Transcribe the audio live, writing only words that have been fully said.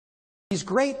These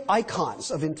great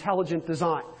icons of intelligent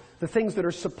design, the things that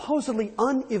are supposedly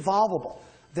unevolvable,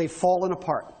 they've fallen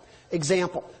apart.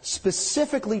 Example,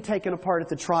 specifically taken apart at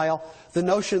the trial, the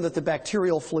notion that the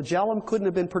bacterial flagellum couldn't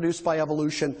have been produced by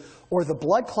evolution, or the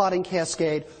blood clotting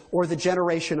cascade, or the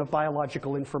generation of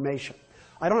biological information.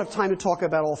 I don't have time to talk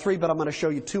about all three, but I'm going to show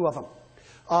you two of them.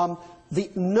 The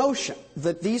notion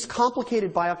that these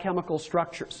complicated biochemical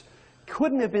structures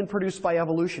couldn't have been produced by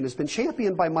evolution has been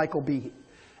championed by Michael Behe.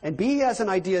 And Behe has an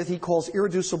idea that he calls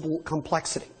irreducible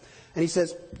complexity. And he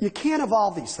says, you can't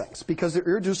evolve these things because they're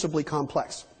irreducibly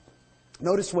complex.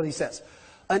 Notice what he says.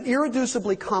 An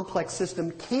irreducibly complex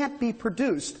system can't be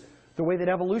produced the way that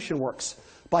evolution works,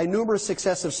 by numerous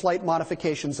successive slight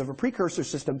modifications of a precursor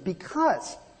system,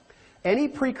 because any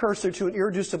precursor to an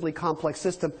irreducibly complex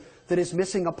system that is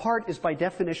missing a part is by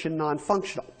definition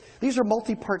non-functional. These are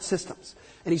multi-part systems.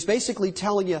 And he's basically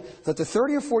telling you that the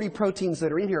 30 or 40 proteins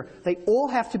that are in here, they all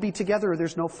have to be together or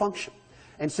there's no function.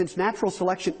 And since natural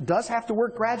selection does have to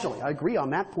work gradually, I agree on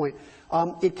that point,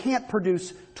 it can't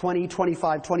produce 20,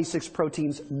 25, 26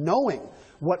 proteins knowing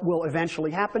what will eventually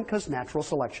happen, because natural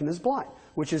selection is blind,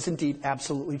 which is indeed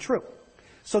absolutely true.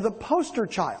 So the poster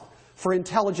child for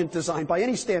intelligent design by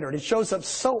any standard, it shows up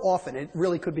so often, it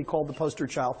really could be called the poster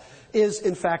child, is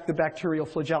in fact the bacterial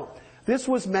flagellum. This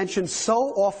was mentioned so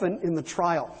often in the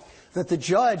trial that the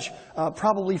judge,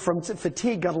 probably from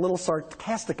fatigue, got a little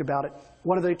sarcastic about it.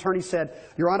 One of the attorneys said,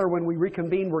 Your Honor, when we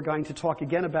reconvene, we're going to talk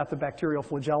again about the bacterial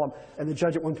flagellum. And the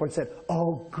judge at one point said,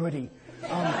 oh, goody.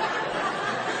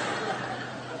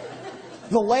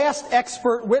 The last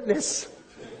expert witness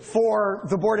for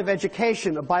the Board of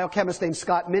Education, a biochemist named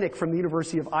Scott Minnick from the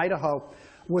University of Idaho,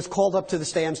 was called up to the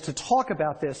stands to talk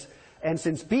about this. And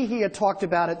since Behe had talked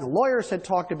about it, and the lawyers had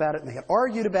talked about it, and they had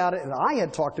argued about it, and I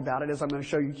had talked about it, as I'm going to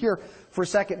show you here, for a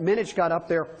second, Minnick got up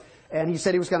there, and he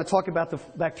said he was going to talk about the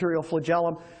bacterial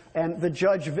flagellum. And the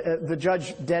judge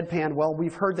deadpanned, well,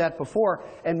 we've heard that before.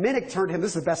 And Minnick turned to him,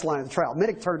 this is the best line of the trial,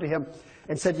 Minnick turned to him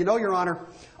and said, you know, Your Honor,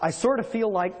 I sort of feel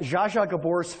like Zsa Zsa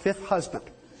Gabor's fifth husband.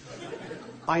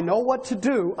 I know what to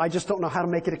do, I just don't know how to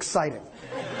make it exciting.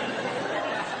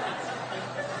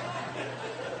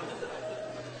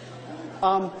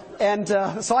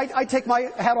 So I take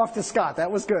my hat off to Scott.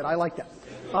 That was good. I like that.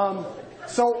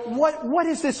 So what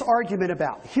is this argument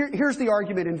about? Here's the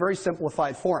argument in very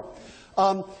simplified form.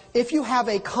 If you have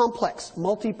a complex,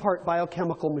 multi-part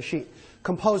biochemical machine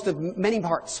composed of many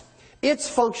parts, its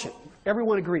function,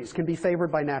 everyone agrees, can be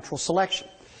favored by natural selection.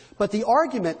 But the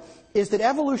argument is that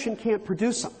evolution can't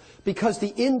produce them because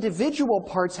the individual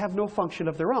parts have no function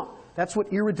of their own. That's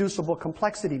what irreducible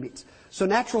complexity means. So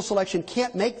natural selection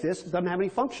can't make this, doesn't have any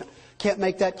function. Can't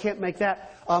make that, can't make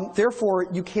that. Therefore,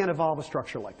 you can't evolve a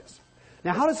structure like this.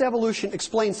 Now, how does evolution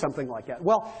explain something like that?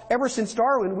 Well, ever since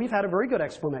Darwin, we've had a very good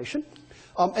explanation.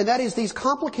 And that is these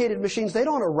complicated machines, they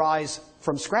don't arise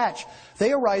from scratch.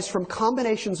 They arise from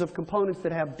combinations of components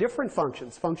that have different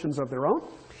functions, functions of their own.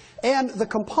 And the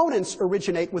components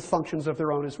originate with functions of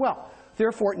their own as well.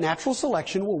 Therefore, natural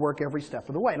selection will work every step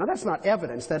of the way. Now, that's not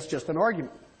evidence. That's just an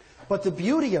argument. But the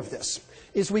beauty of this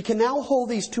is we can now hold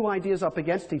these two ideas up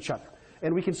against each other.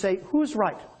 And we can say, who's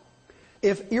right?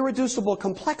 If irreducible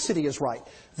complexity is right,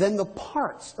 then the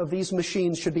parts of these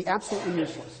machines should be absolutely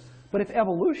useless. But if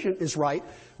evolution is right,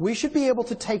 we should be able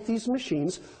to take these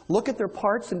machines, look at their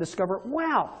parts, and discover,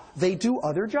 wow, they do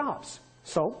other jobs.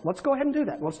 So let's go ahead and do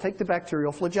that. Let's take the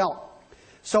bacterial flagellum.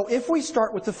 So if we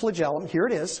start with the flagellum, here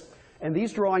it is, and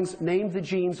these drawings name the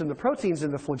genes and the proteins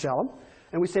in the flagellum,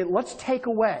 and we say, let's take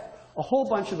away a whole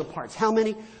bunch of the parts. How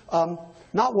many?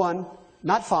 Not 1,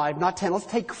 not 5, not 10. Let's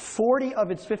take 40 of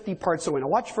its 50 parts away. Now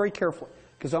watch very carefully,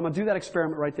 because I'm going to do that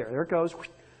experiment right there. There it goes.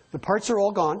 The parts are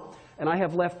all gone, and I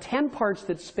have left 10 parts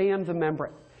that span the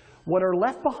membrane. What are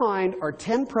left behind are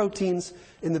 10 proteins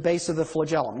in the base of the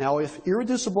flagellum. Now, if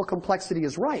irreducible complexity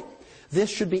is right, this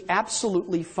should be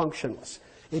absolutely functionless.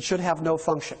 It should have no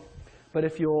function. But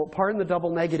if you'll pardon the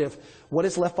double negative, what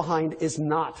is left behind is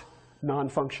not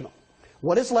non-functional.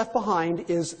 What is left behind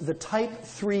is the type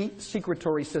 3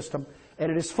 secretory system,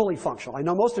 and it is fully functional. I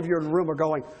know most of you in the room are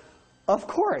going, of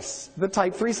course, the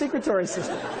type 3 secretory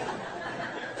system.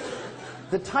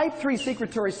 The type 3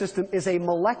 secretory system is a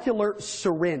molecular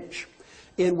syringe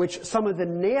in which some of the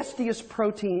nastiest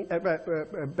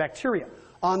bacteria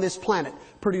on this planet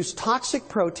produce toxic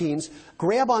proteins,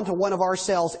 grab onto one of our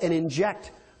cells, and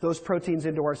inject those proteins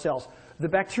into our cells. The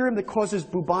bacterium that causes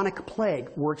bubonic plague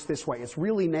works this way. It's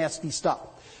really nasty stuff.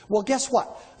 Well, guess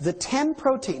what? The 10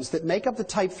 proteins that make up the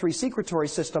type 3 secretory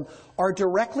system are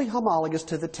directly homologous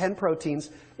to the 10 proteins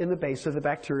in the base of the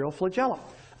bacterial flagellum.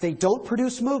 They don't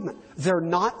produce movement. They're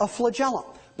not a flagellum.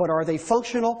 but are they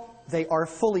functional? They are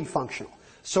fully functional.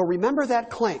 So remember that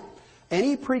claim.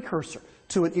 Any precursor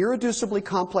to an irreducibly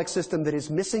complex system that is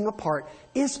missing a part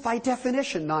is by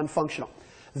definition non-functional.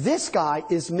 This guy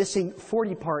is missing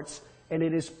 40 parts, and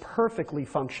it is perfectly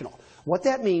functional. What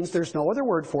that means, there's no other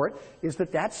word for it, is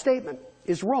that that statement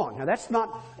is wrong. Now, that's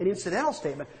not an incidental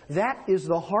statement. That is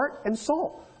the heart and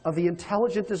soul of the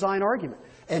intelligent design argument.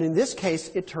 And in this case,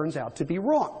 it turns out to be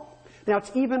wrong. Now,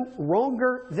 it's even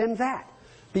wronger than that,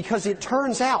 because it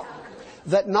turns out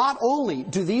that not only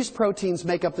do these proteins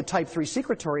make up the type 3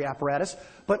 secretory apparatus,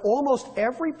 but almost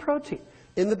every protein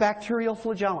in the bacterial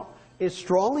flagellum is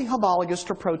strongly homologous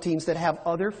to proteins that have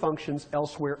other functions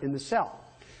elsewhere in the cell.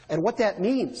 And what that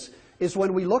means is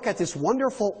when we look at this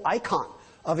wonderful icon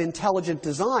of intelligent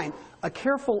design, a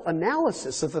careful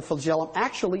analysis of the flagellum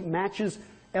actually matches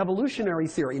evolutionary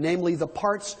theory, namely the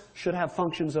parts should have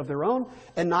functions of their own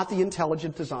and not the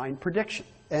intelligent design prediction.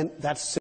 And that's